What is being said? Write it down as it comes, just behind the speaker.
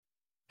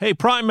Hey,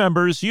 Prime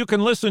members, you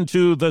can listen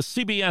to the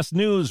CBS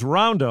News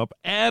Roundup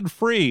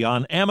ad-free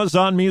on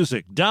Amazon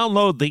Music.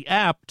 Download the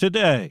app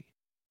today.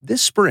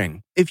 This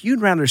spring, if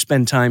you'd rather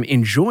spend time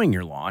enjoying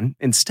your lawn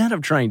instead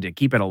of trying to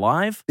keep it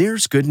alive,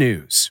 there's good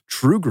news.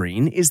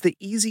 TruGreen is the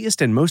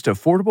easiest and most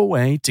affordable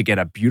way to get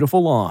a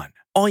beautiful lawn.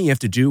 All you have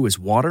to do is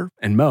water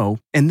and mow,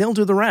 and they'll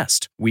do the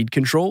rest. Weed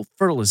control,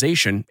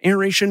 fertilization,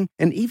 aeration,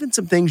 and even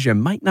some things you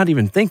might not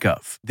even think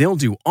of. They'll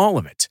do all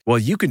of it, while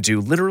you can do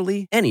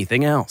literally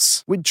anything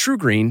else. With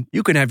TruGreen,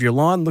 you can have your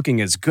lawn looking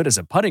as good as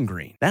a putting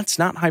green. That's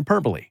not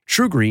hyperbole.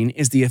 TruGreen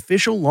is the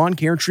official lawn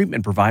care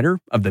treatment provider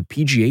of the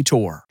PGA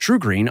Tour.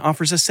 TruGreen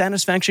offers a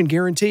satisfaction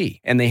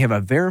guarantee, and they have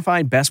a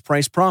verified best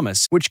price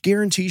promise, which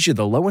guarantees you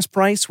the lowest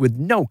price with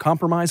no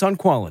compromise on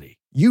quality.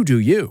 You do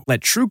you. Let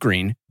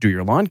TruGreen do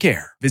your lawn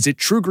care. Visit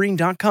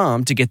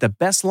TruGreen.com to get the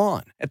best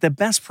lawn at the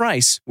best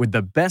price with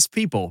the best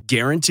people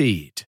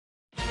guaranteed.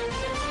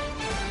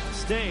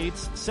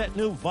 States set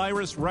new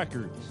virus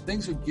records.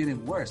 Things are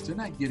getting worse. They're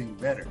not getting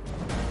better.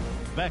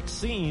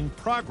 Vaccine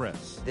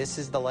progress. This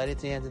is the light at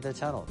the end of the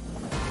tunnel.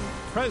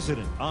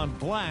 President on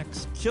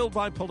blacks killed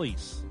by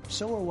police.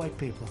 So are white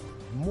people.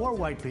 More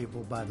white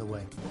people, by the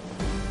way.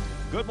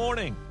 Good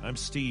morning. I'm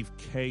Steve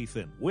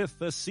Kathan with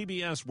the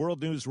CBS World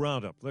News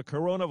Roundup. The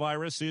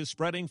coronavirus is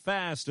spreading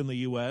fast in the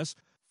U.S.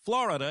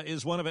 Florida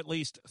is one of at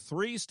least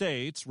 3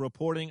 states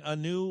reporting a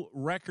new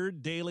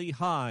record daily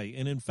high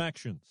in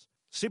infections.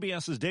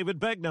 CBS's David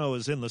Begnaud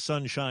is in the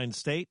Sunshine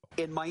State.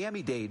 In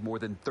Miami-Dade, more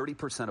than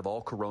 30% of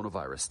all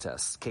coronavirus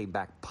tests came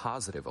back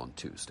positive on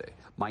Tuesday.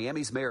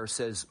 Miami's mayor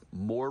says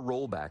more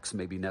rollbacks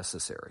may be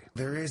necessary.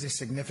 There is a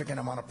significant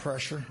amount of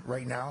pressure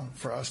right now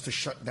for us to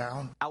shut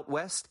down. Out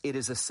west, it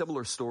is a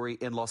similar story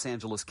in Los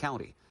Angeles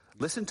County.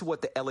 Listen to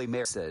what the LA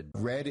mayor said.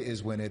 Red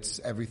is when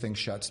everything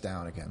shuts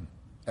down again.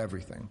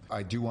 Everything.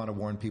 I do want to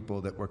warn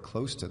people that we're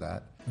close to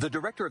that. The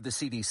director of the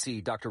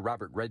CDC, Dr.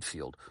 Robert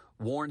Redfield,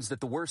 warns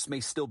that the worst may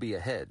still be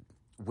ahead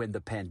when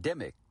the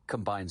pandemic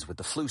combines with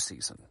the flu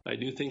season. I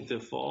do think the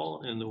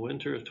fall and the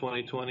winter of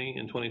 2020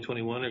 and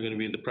 2021 are going to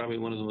be probably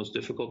one of the most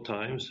difficult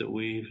times that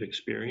we've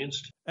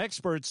experienced.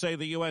 Experts say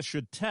the U.S.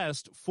 should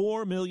test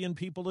 4 million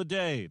people a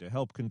day to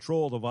help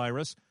control the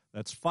virus.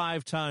 That's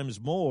 5 times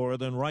more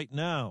than right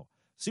now.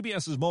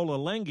 CBS's Mola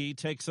Lenghi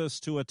takes us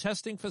to a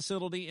testing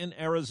facility in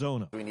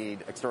Arizona. We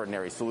need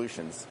extraordinary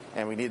solutions,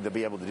 and we need to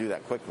be able to do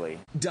that quickly.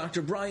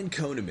 Dr. Brian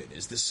Koneman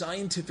is the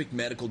scientific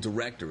medical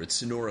director at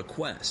Sonora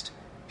Quest.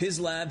 His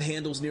lab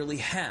handles nearly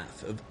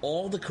half of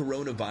all the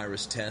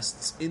coronavirus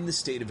tests in the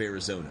state of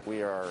Arizona.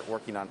 We are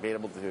working on being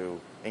able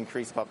to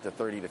increase up to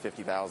 30 to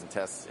 50,000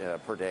 tests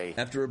per day.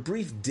 After a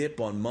brief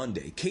dip on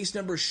Monday, case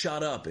numbers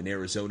shot up in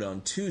Arizona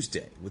on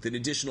Tuesday with an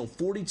additional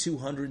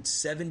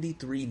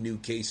 4,273 new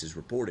cases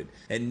reported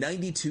and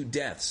 92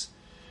 deaths.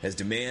 As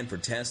demand for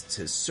tests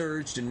has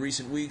surged in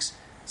recent weeks,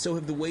 so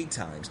have the wait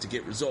times to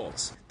get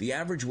results. The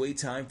average wait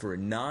time for a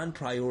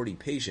non-priority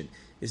patient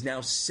is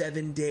now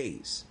 7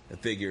 days, a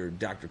figure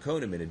Dr.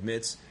 Koneman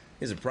admits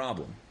is a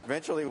problem.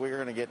 Eventually, we're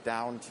going to get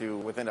down to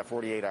within a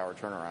 48-hour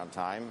turnaround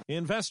time.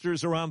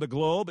 Investors around the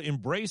globe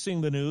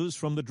embracing the news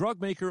from the drug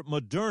maker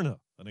Moderna.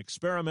 An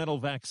experimental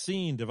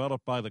vaccine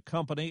developed by the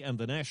company and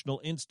the National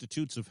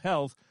Institutes of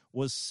Health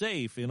was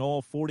safe in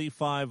all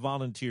 45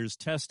 volunteers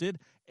tested,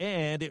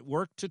 and it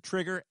worked to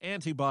trigger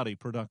antibody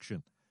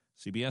production.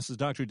 CBS's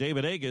Dr.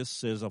 David Agus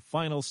says a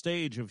final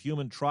stage of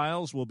human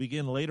trials will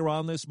begin later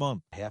on this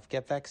month. Half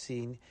get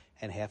vaccine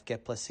and half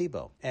get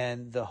placebo.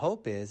 And the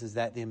hope is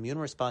that the immune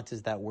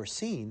responses that we're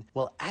seeing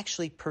will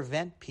actually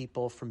prevent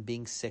people from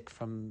being sick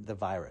from the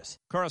virus.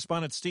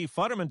 Correspondent Steve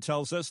Futterman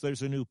tells us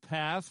there's a new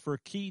path for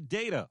key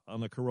data on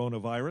the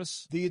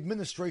coronavirus. The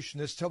administration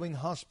is telling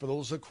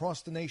hospitals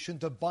across the nation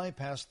to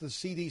bypass the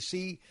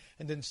CDC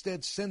and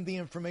instead send the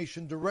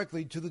information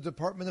directly to the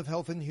Department of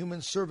Health and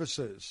Human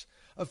Services.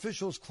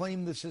 Officials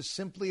claim this is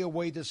simply a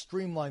way to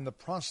streamline the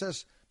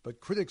process,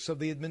 but critics of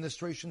the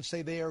administration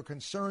say they are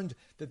concerned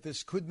that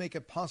this could make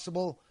it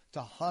possible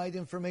to hide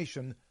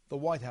information the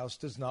White House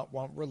does not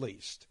want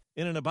released.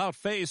 In an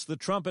about-face, the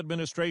Trump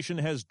administration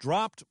has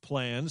dropped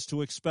plans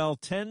to expel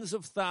tens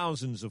of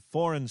thousands of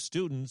foreign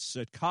students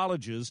at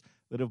colleges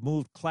that have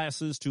moved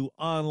classes to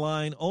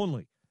online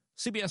only.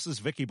 CBS's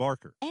Vicki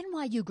Barker.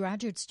 NYU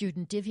graduate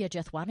student Divya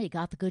Jethwani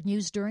got the good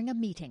news during a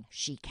meeting.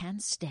 She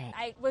can stay.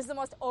 I was the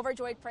most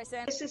overjoyed person.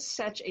 This is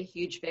such a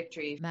huge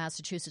victory.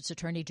 Massachusetts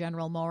Attorney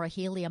General Maura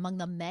Healey among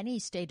the many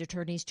state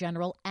attorneys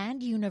general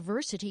and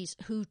universities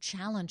who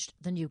challenged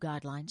the new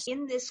guidelines.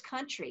 In this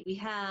country, we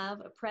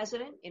have a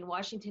president in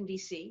Washington,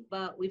 D.C.,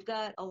 but we've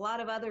got a lot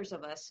of others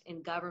of us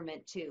in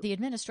government, too. The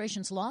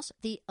administration's loss,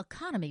 the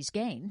economy's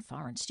gain.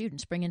 Foreign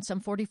students bring in some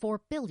 $44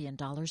 billion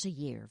a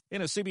year.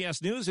 In a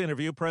CBS News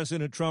interview, President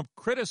Trump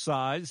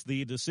criticized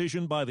the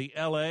decision by the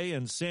L.A.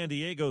 and San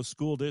Diego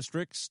school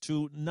districts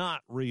to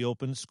not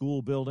reopen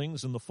school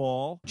buildings in the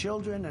fall.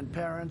 Children and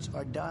parents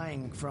are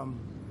dying from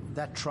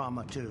that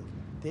trauma, too.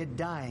 They're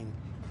dying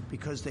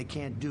because they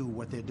can't do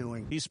what they're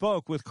doing. He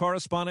spoke with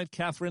correspondent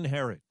Catherine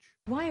Herridge.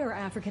 Why are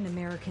African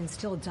Americans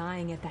still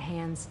dying at the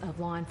hands of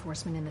law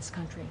enforcement in this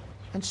country?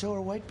 And so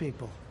are white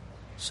people.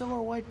 So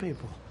are white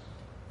people.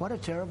 What a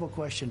terrible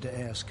question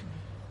to ask.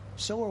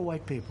 So are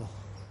white people.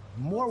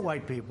 More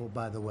white people,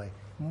 by the way.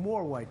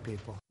 More white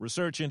people.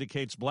 Research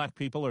indicates black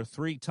people are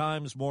 3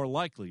 times more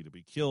likely to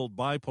be killed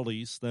by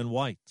police than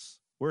whites.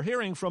 We're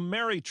hearing from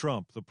Mary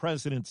Trump, the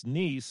president's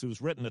niece,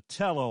 who's written a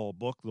tell-all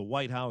book the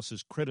White House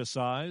has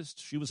criticized.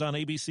 She was on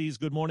ABC's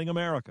Good Morning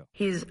America.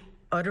 He's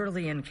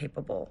utterly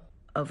incapable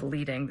of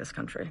leading this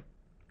country,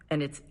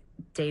 and it's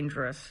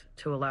dangerous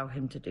to allow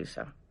him to do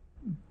so.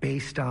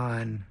 Based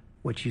on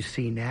what you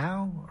see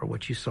now or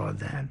what you saw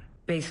then?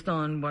 Based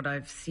on what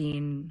I've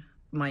seen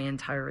my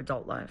entire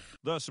adult life.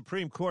 The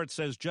Supreme Court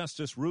says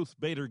Justice Ruth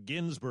Bader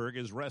Ginsburg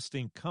is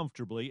resting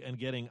comfortably and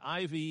getting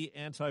IV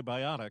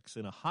antibiotics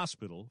in a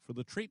hospital for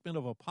the treatment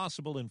of a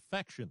possible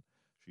infection.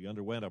 She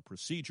underwent a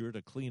procedure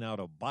to clean out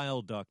a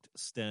bile duct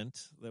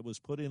stent that was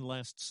put in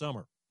last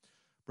summer.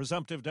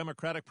 Presumptive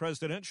Democratic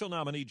presidential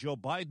nominee Joe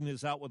Biden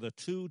is out with a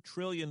 $2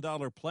 trillion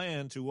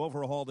plan to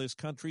overhaul this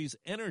country's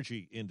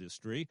energy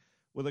industry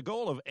with a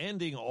goal of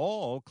ending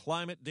all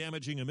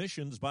climate-damaging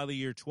emissions by the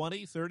year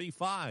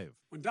 2035.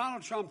 When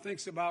Donald Trump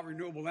thinks about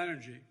renewable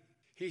energy,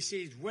 he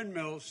sees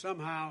windmills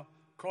somehow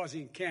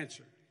causing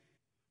cancer.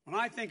 When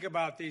I think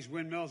about these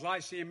windmills, I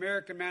see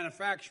American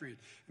manufacturing,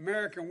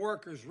 American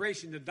workers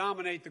racing to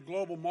dominate the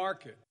global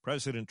market.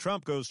 President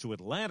Trump goes to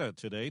Atlanta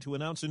today to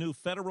announce a new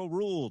federal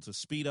rule to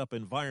speed up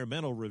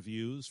environmental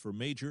reviews for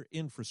major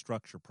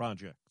infrastructure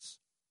projects.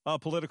 A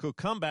political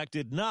comeback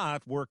did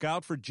not work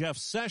out for Jeff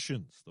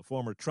Sessions. The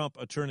former Trump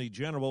attorney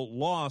general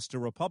lost a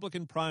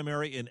Republican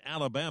primary in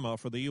Alabama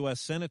for the U.S.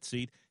 Senate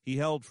seat he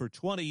held for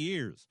 20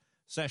 years.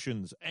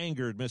 Sessions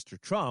angered Mr.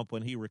 Trump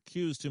when he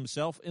recused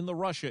himself in the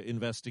Russia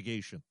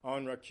investigation.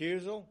 On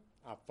recusal,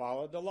 I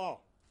followed the law.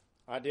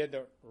 I did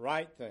the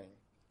right thing,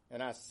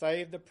 and I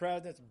saved the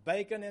president's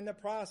bacon in the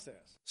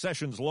process.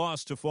 Sessions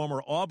lost to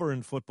former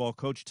Auburn football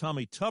coach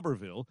Tommy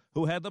Tuberville,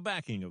 who had the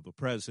backing of the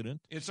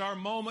president. It's our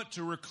moment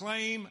to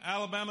reclaim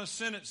Alabama's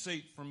Senate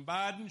seat from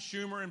Biden,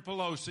 Schumer, and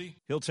Pelosi.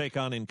 He'll take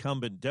on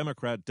incumbent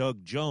Democrat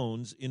Doug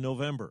Jones in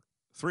November.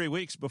 3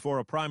 weeks before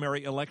a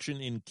primary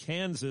election in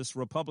Kansas,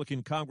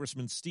 Republican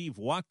Congressman Steve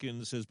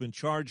Watkins has been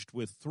charged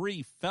with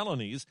 3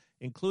 felonies,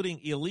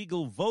 including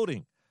illegal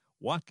voting.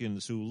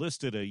 Watkins, who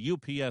listed a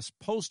UPS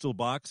postal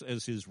box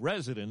as his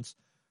residence,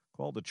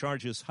 called the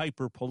charges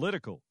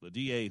hyper-political. The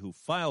DA who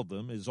filed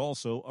them is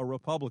also a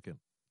Republican.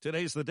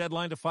 Today's the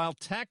deadline to file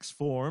tax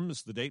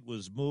forms. The date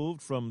was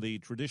moved from the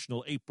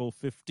traditional April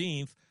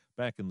 15th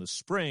back in the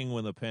spring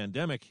when the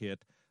pandemic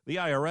hit. The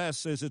IRS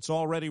says it's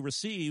already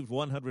received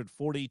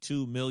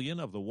 142 million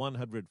of the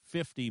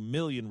 150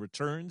 million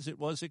returns it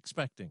was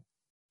expecting.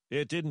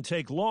 It didn't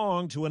take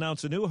long to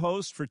announce a new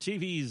host for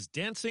TV's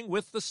Dancing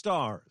with the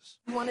Stars.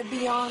 You want to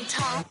be on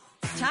top?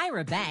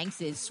 Tyra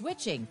Banks is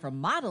switching from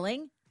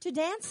modeling to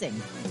dancing.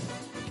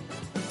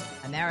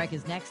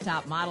 America's Next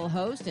Top Model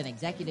host and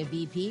executive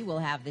VP will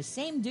have the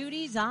same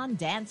duties on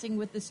Dancing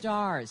with the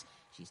Stars.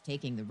 She's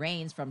taking the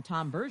reins from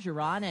Tom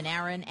Bergeron and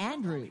Aaron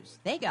Andrews.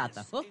 They got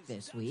the hook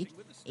this week.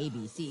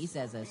 ABC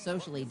says a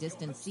socially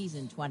distanced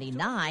season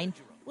 29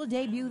 will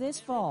debut this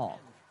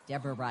fall.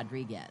 Deborah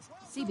Rodriguez,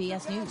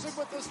 CBS News.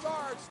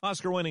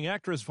 Oscar-winning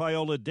actress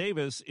Viola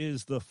Davis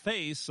is the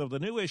face of the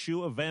new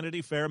issue of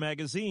Vanity Fair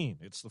magazine.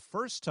 It's the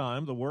first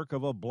time the work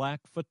of a black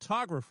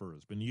photographer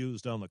has been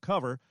used on the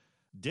cover.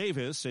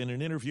 Davis, in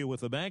an interview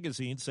with the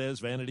magazine, says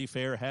Vanity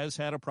Fair has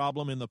had a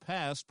problem in the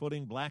past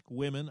putting black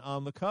women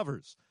on the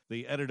covers.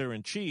 The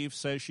editor-in-chief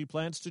says she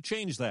plans to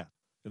change that.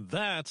 And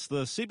that's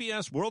the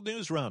CBS World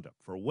News Roundup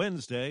for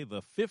Wednesday,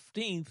 the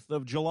 15th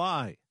of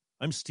July.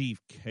 I'm Steve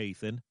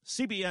Kathan,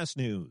 CBS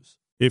News.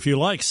 If you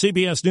like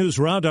CBS News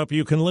Roundup,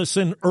 you can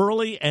listen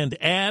early and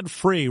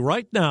ad-free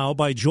right now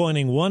by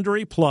joining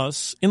Wondery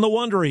Plus in the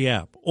Wondery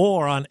app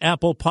or on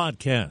Apple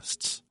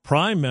Podcasts.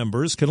 Prime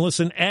members can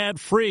listen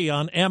ad-free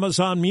on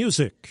Amazon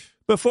Music.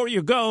 Before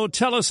you go,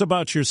 tell us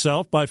about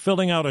yourself by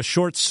filling out a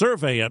short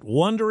survey at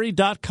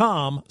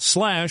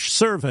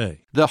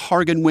Wondery.com/survey. The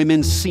Hargan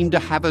women seem to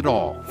have it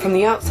all. From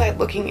the outside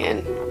looking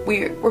in,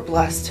 we were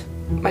blessed.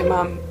 My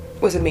mom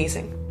was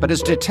amazing. But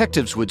as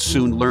detectives would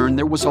soon learn,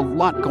 there was a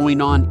lot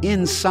going on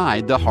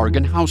inside the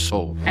Hargan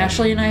household.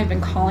 Ashley and I have been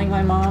calling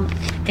my mom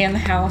and the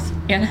house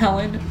and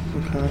Helen.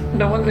 Okay.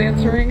 No one's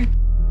answering.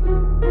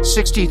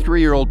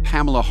 63-year-old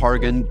Pamela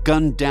Hargan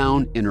gunned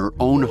down in her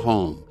own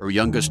home. Her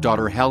youngest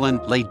daughter, Helen,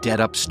 lay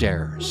dead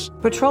upstairs.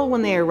 Patrol,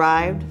 when they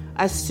arrived,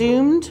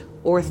 assumed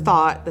or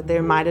thought that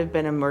there might have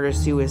been a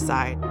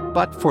murder-suicide.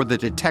 But for the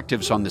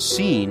detectives on the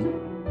scene,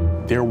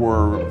 there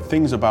were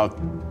things about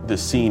the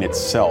scene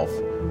itself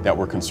that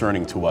were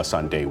concerning to us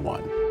on day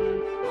one.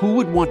 Who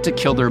would want to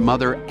kill their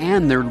mother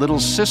and their little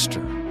sister?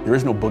 There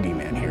is no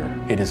boogeyman here.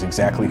 It is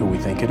exactly who we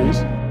think it is.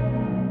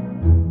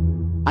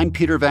 I'm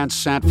Peter Van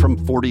Sant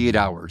from 48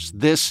 Hours.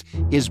 This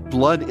is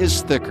Blood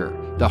is Thicker,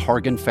 the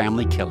Hargan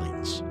Family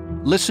Killings.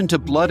 Listen to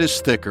Blood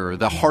is Thicker,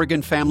 the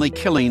Hargan Family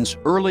Killings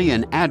early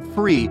and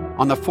ad-free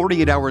on the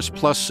 48 Hours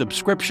Plus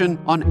subscription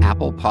on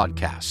Apple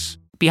Podcasts.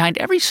 Behind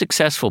every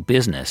successful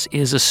business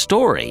is a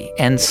story,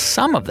 and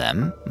some of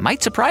them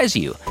might surprise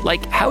you,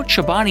 like how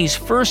Chobani's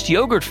first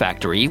yogurt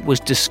factory was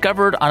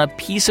discovered on a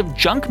piece of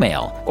junk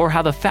mail, or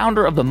how the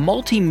founder of the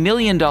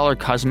multi-million-dollar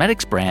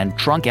cosmetics brand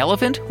Drunk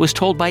Elephant was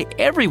told by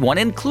everyone,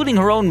 including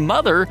her own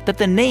mother, that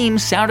the name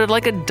sounded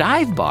like a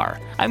dive bar.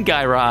 I'm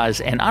Guy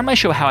Raz, and on my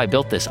show How I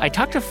Built This, I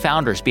talk to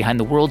founders behind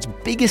the world's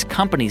biggest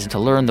companies to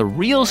learn the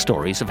real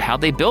stories of how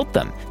they built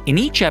them. In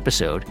each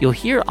episode, you'll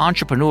hear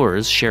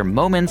entrepreneurs share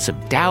moments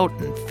of doubt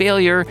and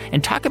failure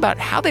and talk about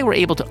how they were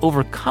able to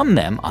overcome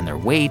them on their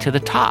way to the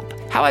top.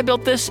 How I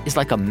Built This is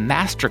like a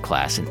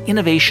masterclass in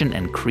innovation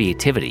and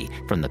creativity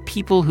from the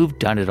people who've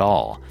done it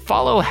all.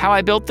 Follow How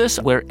I Built This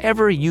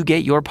wherever you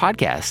get your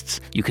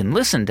podcasts. You can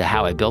listen to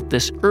How I Built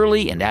This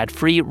early and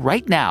ad-free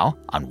right now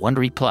on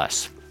Wondery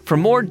Plus. For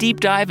more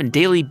deep dive and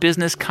daily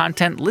business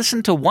content,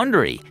 listen to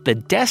Wondery, the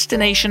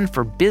destination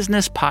for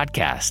business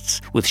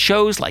podcasts. With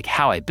shows like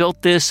How I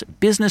Built This,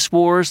 Business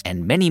Wars,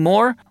 and many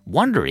more,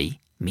 Wondery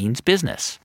means business.